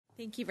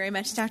Thank you very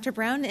much, Dr.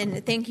 Brown,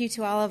 and thank you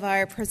to all of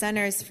our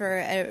presenters for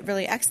a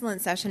really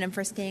excellent session and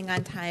for staying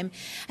on time.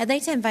 I'd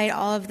like to invite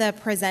all of the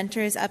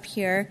presenters up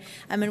here,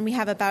 and we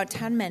have about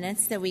 10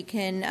 minutes that we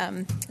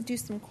can do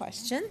some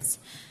questions.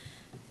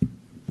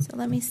 So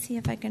let me see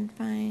if I can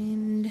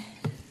find...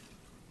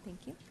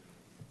 Thank you.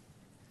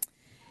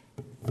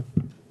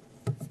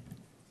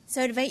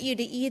 So I invite you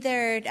to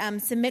either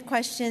submit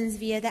questions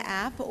via the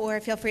app or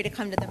feel free to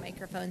come to the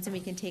microphones and we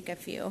can take a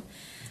few.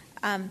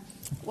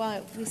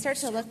 While we start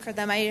to look for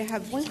them, I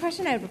have one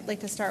question I would like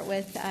to start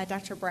with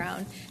Dr.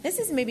 Brown. This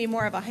is maybe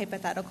more of a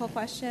hypothetical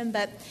question,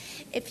 but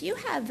if you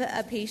have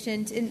a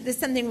patient, and this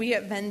is something we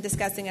have been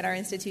discussing at our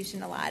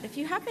institution a lot, if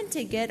you happen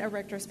to get a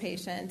Richter's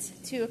patient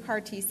to a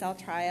CAR T-cell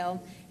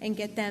trial and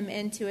get them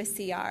into a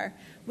CR,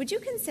 would you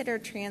consider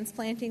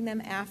transplanting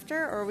them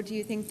after, or would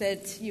you think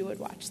that you would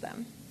watch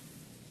them?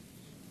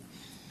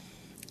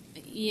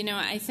 You know,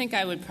 I think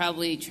I would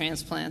probably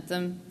transplant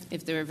them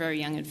if they were very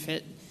young and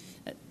fit.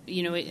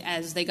 You know,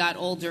 as they got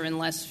older and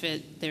less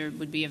fit, there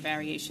would be a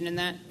variation in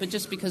that. But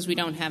just because we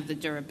don't have the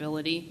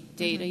durability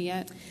data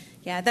yet.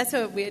 Yeah, that's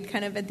what we had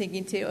kind of been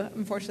thinking too.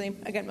 Unfortunately,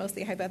 again,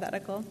 mostly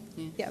hypothetical.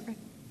 Yeah.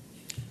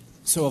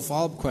 So a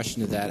follow-up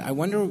question to that. I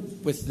wonder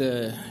with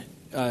the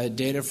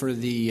data for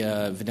the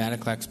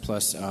venetoclax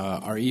plus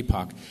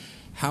R-EPOCH,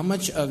 how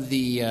much of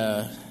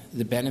the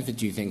benefit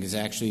do you think is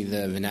actually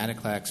the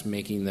venetoclax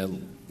making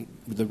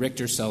the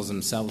Richter cells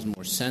themselves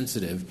more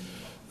sensitive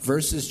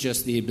versus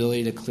just the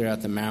ability to clear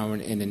out the marrow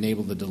and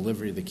enable the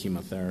delivery of the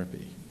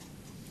chemotherapy?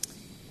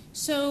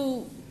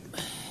 So,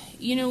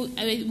 you know,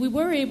 we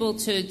were able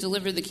to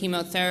deliver the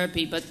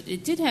chemotherapy, but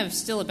it did have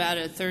still about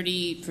a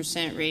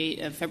 30% rate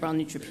of febrile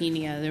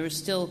neutropenia. There were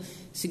still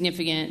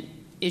significant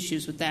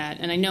issues with that.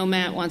 And I know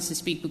Matt wants to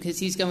speak because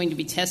he's going to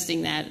be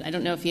testing that. I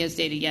don't know if he has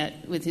data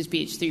yet with his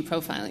BH3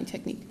 profiling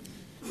technique.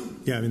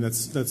 Yeah, I mean,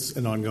 that's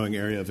an ongoing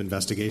area of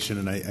investigation,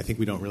 and I think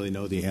we don't really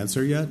know the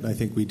answer yet. I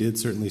think we did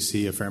certainly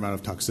see a fair amount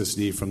of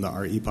toxicity from the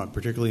R-EPOCH,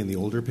 particularly in the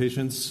older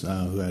patients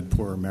who had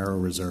poor marrow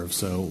reserve.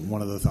 So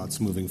one of the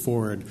thoughts moving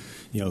forward,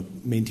 you know,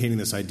 maintaining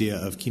this idea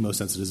of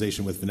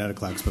chemosensitization with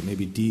venetoclax, but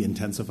maybe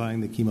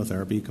de-intensifying the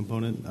chemotherapy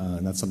component,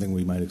 and that's something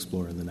we might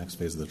explore in the next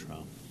phase of the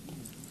trial.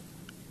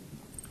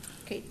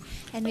 Great.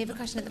 And we have a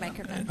question at the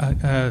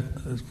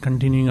microphone.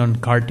 Continuing on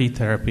CAR T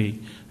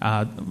therapy,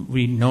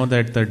 we know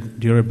that the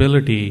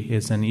durability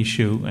is an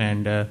issue,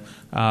 and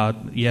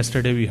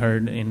yesterday we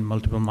heard in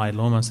multiple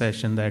myeloma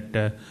session that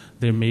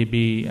there may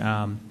be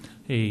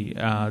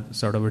a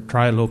sort of a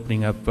trial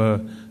opening up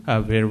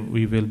where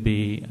we will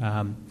be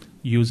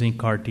using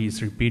CAR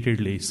Ts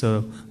repeatedly.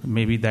 So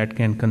maybe that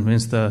can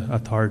convince the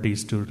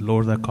authorities to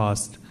lower the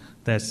cost.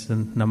 That's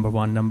number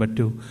one. Number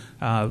two,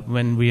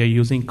 when we are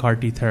using CAR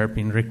T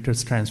therapy in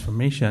Richter's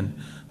transformation,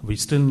 we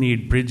still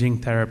need bridging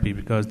therapy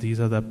because these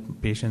are the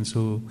patients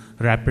who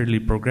rapidly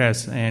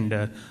progress,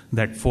 and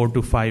that 4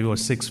 to 5 or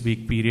 6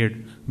 week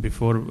period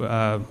before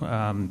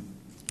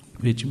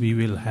which we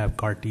will have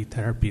CAR T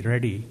therapy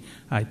ready,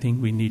 I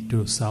think we need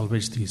to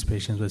salvage these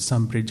patients with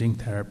some bridging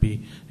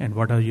therapy. And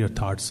what are your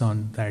thoughts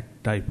on that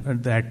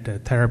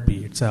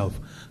therapy itself?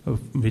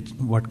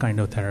 What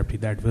kind of therapy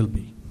that will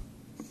be?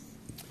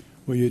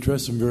 Well, you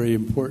addressed some very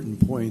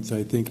important points,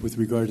 I think, with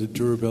regard to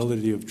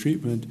durability of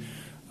treatment.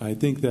 I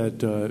think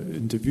that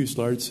in diffuse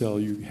large cell,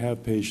 you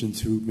have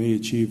patients who may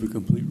achieve a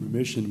complete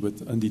remission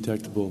with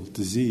undetectable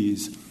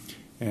disease.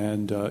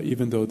 And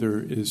even though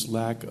there is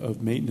lack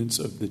of maintenance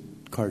of the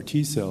CAR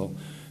T cell,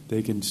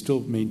 they can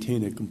still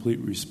maintain a complete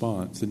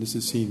response. And this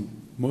is seen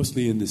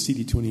mostly in the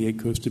CD28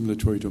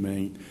 co-stimulatory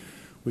domain,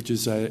 which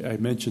is, I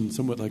mentioned,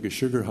 somewhat like a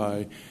sugar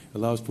high,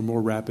 allows for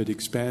more rapid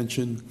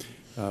expansion.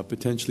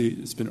 Potentially,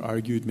 it's been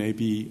argued, may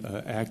be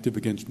active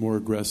against more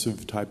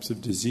aggressive types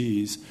of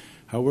disease.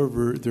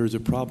 However, there's a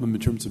problem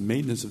in terms of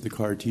maintenance of the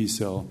CAR T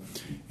cell.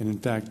 And in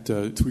fact,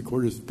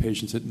 3/4 of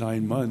patients at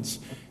 9 months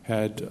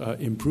had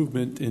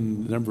improvement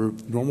in the number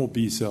of normal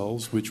B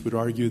cells, which would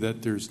argue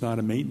that there's not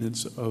a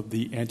maintenance of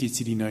the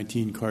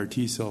anti-CD19 CAR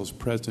T cells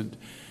present.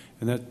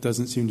 And that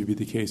doesn't seem to be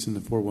the case in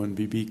the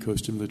 4-1BB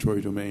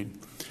co-stimulatory domain.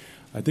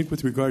 I think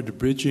with regard to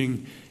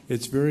bridging,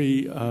 it's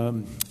very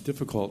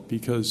difficult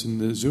because in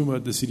the ZUMA,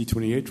 the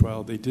CD28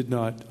 trial, they did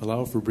not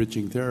allow for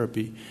bridging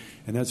therapy,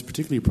 and that's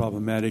particularly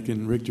problematic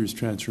in Richter's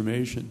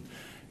transformation.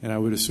 And I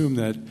would assume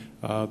that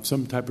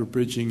some type of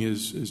bridging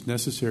is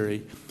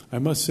necessary. I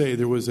must say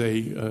there was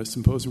a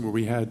symposium where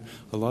we had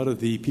a lot of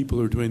the people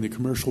who are doing the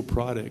commercial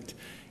product,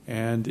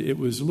 and it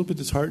was a little bit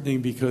disheartening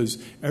because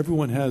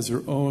everyone has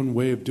their own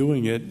way of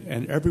doing it,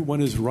 and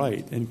everyone is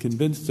right and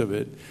convinced of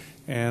it.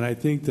 And I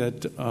think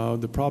that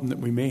the problem that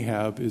we may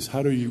have is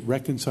how do you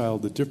reconcile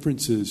the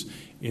differences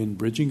in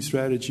bridging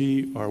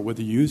strategy or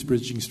whether you use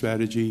bridging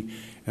strategy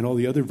and all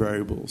the other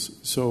variables.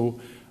 So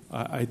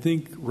I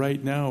think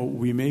right now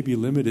we may be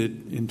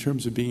limited in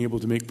terms of being able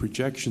to make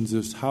projections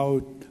as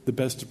how the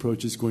best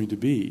approach is going to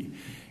be.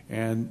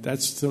 And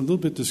that's a little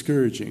bit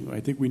discouraging. I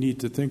think we need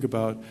to think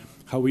about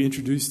how we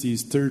introduce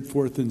these 3rd,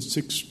 4th, and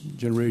 6th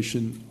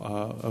generation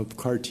of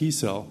CAR T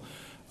cell.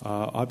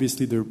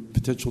 Obviously, there are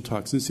potential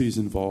toxicities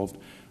involved,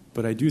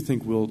 But I do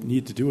think we'll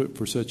need to do it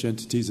for such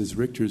entities as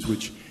Richter's,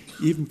 which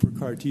even for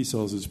CAR T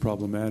cells is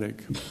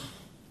problematic.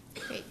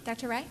 Great.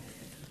 Dr. Rai?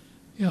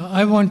 Yeah,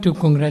 I want to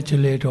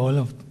congratulate all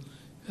of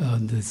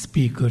the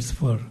speakers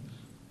for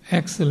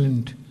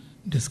excellent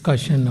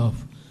discussion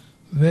of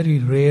very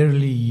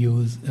rarely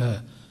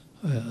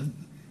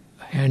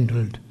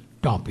handled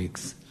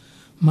topics.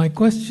 My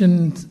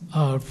questions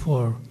are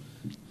for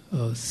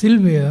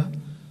Sylvia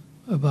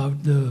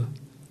about the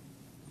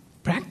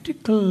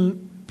practical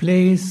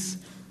place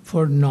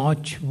for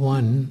Notch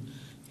 1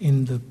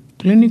 in the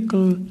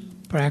clinical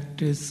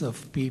practice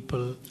of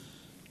people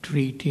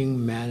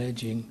treating,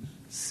 managing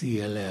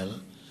CLL.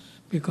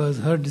 Because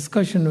her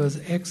discussion was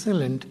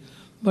excellent,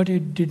 but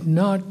it did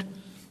not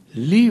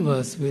leave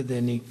us with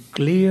any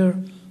clear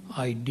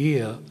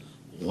idea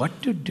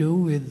what to do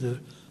with the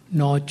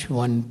Notch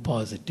 1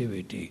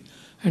 positivity.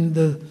 And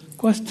the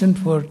question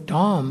for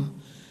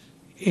Tom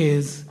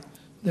is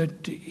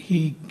that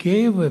he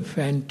gave a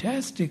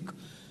fantastic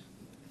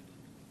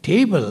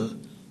table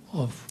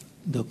of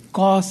the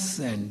costs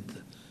and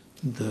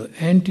the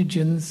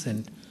antigens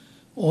and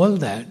all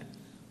that,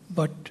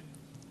 but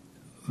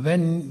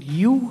when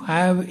you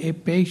have a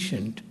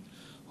patient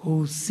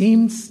who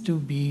seems to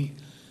be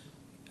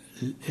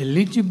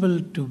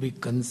eligible to be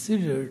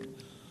considered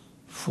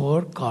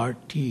for CAR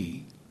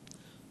T,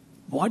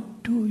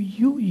 what do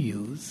you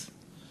use?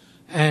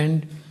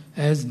 And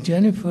as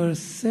Jennifer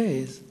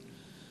says,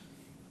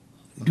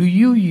 do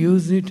you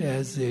use it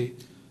as a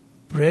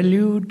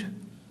prelude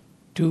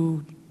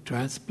to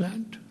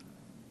transplant?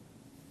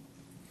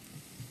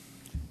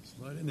 There's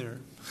a lot in there.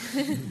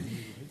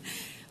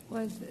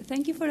 Well,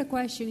 thank you for the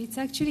question. It's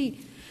actually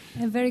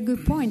a very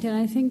good point, and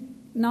I think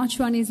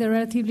Notch1 is a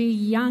relatively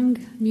young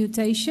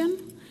mutation,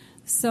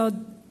 so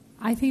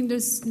I think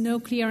there's no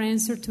clear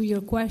answer to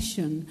your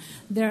question.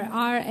 There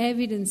are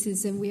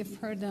evidences, and we have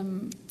heard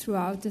them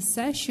throughout the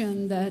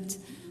session, that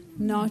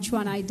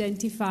Notch1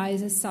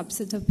 identifies a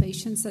subset of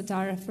patients that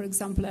are, for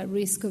example, at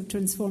risk of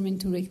transforming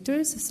to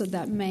Richter's, so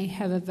that may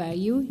have a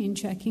value in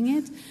checking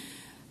it.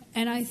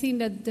 And I think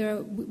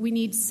that we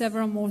need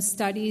several more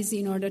studies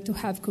in order to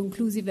have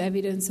conclusive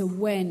evidence of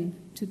when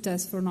to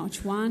test for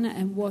Notch1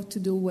 and what to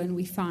do when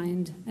we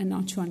find a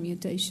Notch1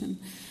 mutation.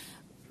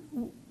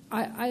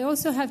 I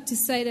also have to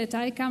say that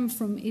I come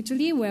from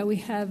Italy, where we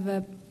have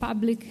a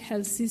public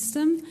health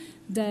system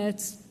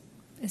that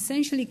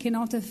essentially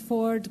cannot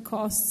afford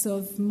costs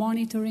of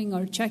monitoring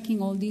or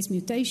checking all these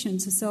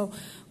mutations. So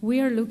we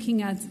are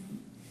looking at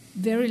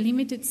very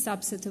limited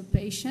subset of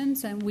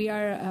patients, and we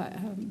are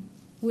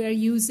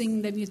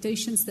using the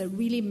mutations that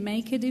really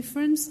make a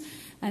difference.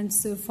 And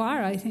so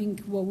far, I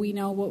think what we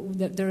know,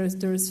 that there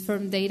is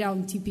firm data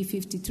on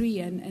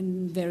TP53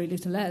 and very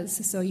little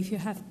else. So if you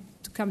have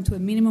to come to a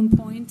minimum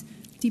point,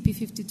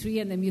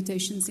 TP53 and the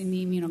mutations in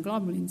the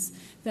immunoglobulins,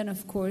 then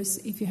of course,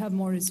 if you have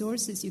more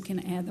resources, you can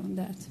add on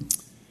that.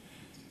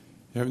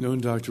 I've known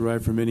Dr. Rai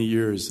for many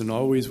years, and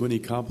always when he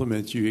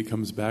compliments you, he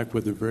comes back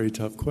with a very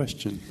tough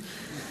question.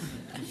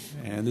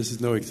 And this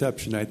is no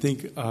exception. I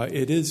think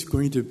it is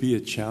going to be a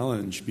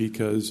challenge,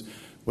 because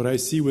what I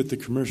see with the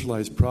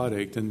commercialized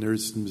product, and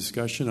there's some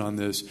discussion on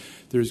this,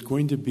 there's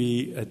going to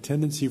be a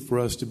tendency for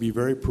us to be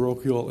very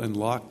parochial and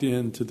locked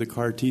into the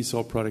CAR T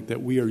cell product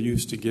that we are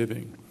used to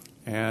giving.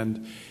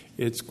 And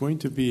it's going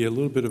to be a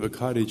little bit of a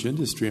cottage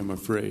industry, I'm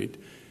afraid.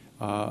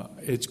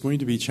 It's going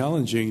to be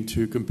challenging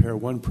to compare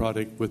one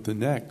product with the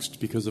next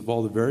because of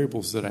all the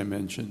variables that I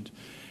mentioned.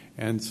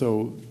 And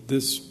so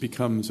this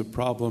becomes a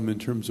problem in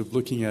terms of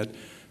looking at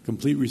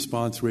complete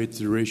response rates,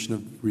 duration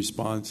of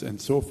response, and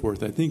so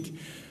forth. I think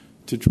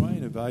to try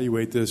and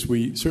evaluate this,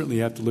 we certainly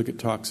have to look at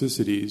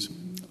toxicities.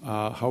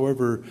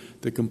 However,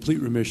 the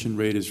complete remission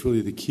rate is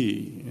really the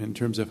key in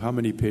terms of how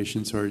many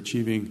patients are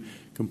achieving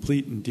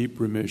complete and deep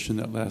remission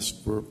that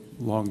lasts for a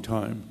long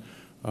time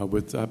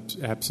with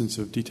absence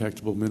of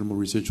detectable minimal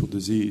residual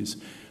disease.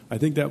 I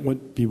think that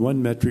would be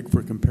one metric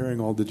for comparing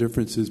all the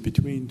differences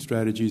between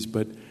strategies,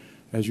 but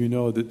as you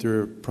know, that there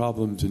are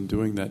problems in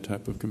doing that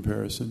type of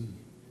comparison.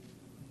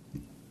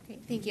 Great,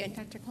 thank you. And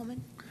Dr.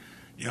 Coleman?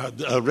 Yeah,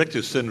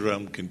 Richter's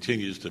syndrome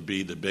continues to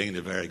be the bane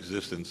of our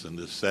existence in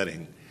this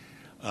setting.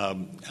 I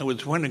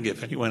was wondering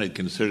if anyone had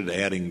considered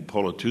adding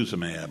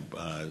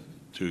polatuzumab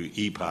to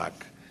EPOC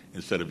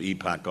instead of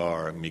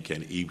EPOC-R, and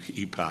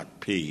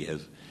EPOC-P,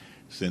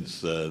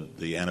 since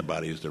the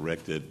antibody is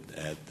directed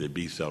at the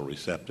B-cell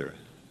receptor.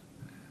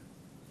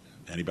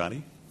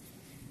 Anybody?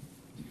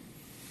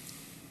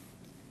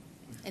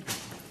 It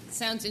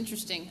sounds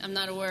interesting. I'm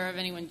not aware of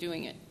anyone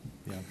doing it.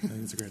 Yeah, I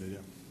think it's a great idea.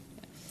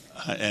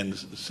 And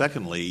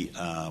secondly,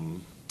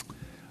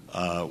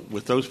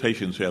 with those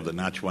patients who have the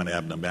Notch1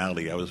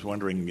 abnormality, I was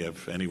wondering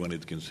if anyone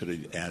had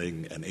considered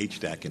adding an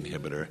HDAC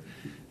inhibitor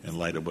in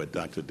light of what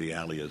Dr.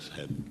 D'Alias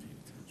had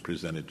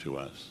presented to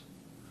us.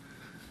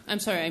 I'm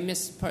sorry, I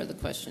missed part of the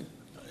question.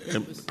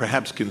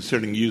 Perhaps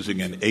considering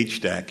using an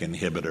HDAC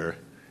inhibitor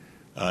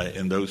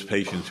in those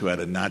patients who had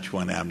a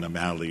Notch1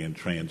 abnormality and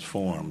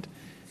transformed,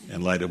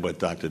 in light of what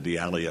Dr.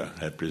 D'Alia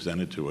had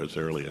presented to us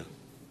earlier.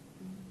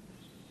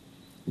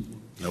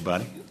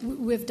 Nobody?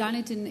 We've done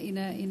it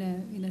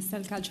in a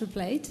cell culture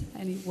plate,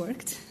 and it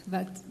worked,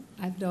 but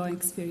I've no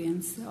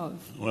experience of.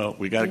 Well,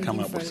 we got to come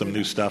up with some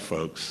new stuff,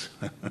 folks.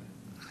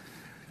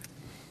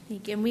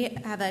 Thank you. And we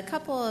have a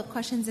couple of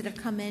questions that have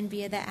come in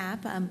via the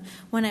app.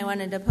 One I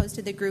wanted to pose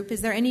to the group.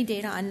 Is there any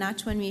data on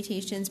Notch1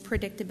 mutations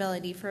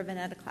predictability for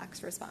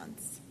venetoclax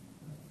response?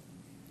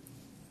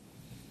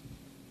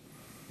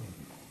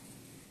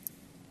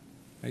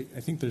 I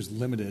think there's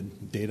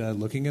limited data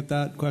looking at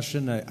that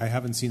question. I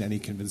haven't seen any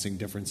convincing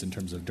difference in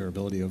terms of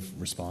durability of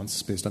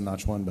response based on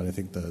Notch1, but I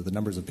think the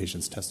numbers of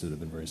patients tested have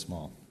been very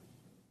small.